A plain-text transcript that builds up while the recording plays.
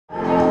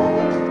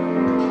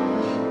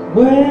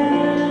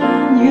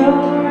When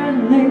you're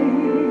in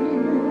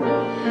need,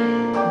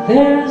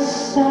 there's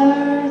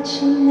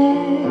such an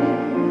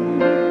air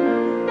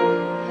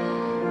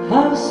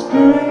of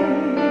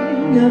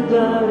spring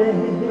about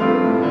it.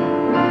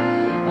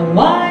 Oh,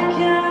 I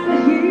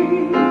can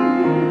hear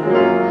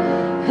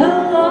a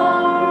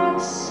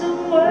lark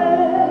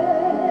somewhere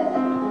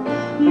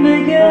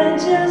begin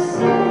to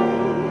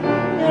sing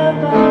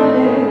about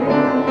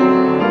it.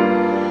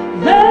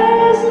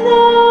 There's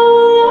no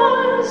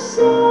love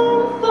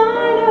song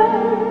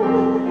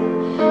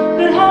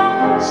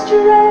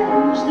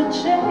strange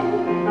the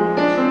change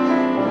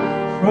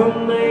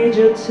from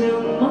major to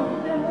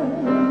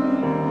minor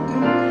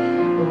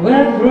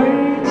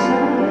every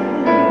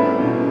time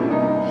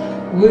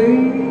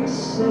we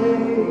say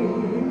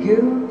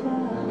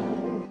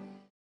goodbye.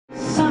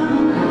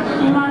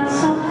 Sun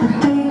lights up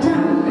the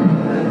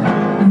daytime,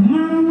 the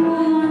moon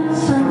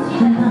lights up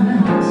the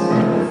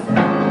night.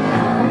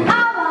 I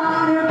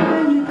like it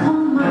when you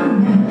call my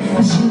name,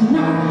 'cause you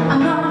know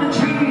I'm gonna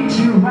treat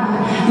you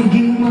right. You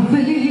give me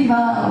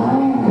fever.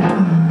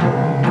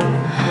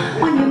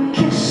 When you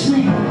kiss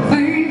me,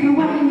 fever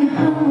when you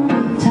hold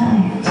me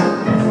tight.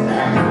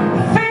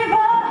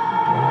 Fever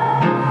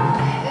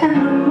in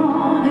the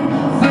morning,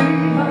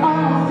 fever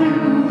all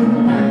through the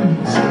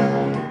night.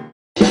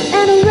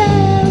 And a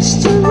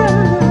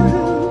restaurant,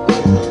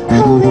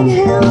 holding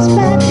hands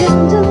back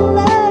in the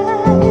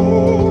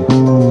light.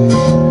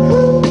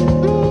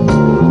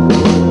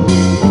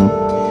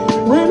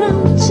 When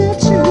I'm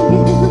touching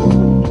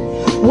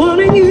you,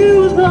 wanting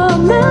you the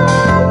man.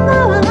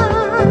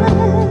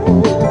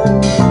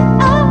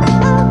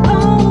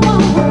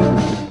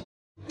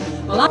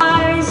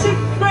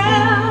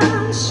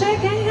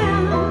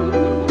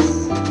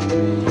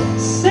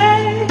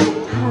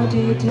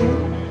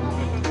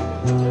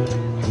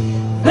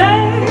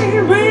 They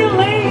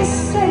really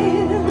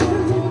say,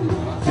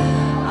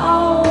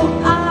 oh,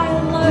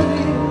 I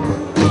love you.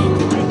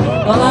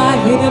 Well, I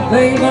hear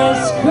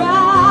babies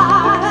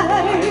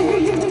cry.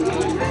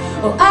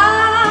 Oh, I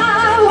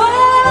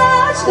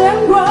watch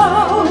them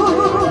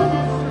grow.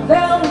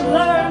 They'll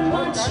learn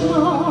much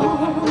more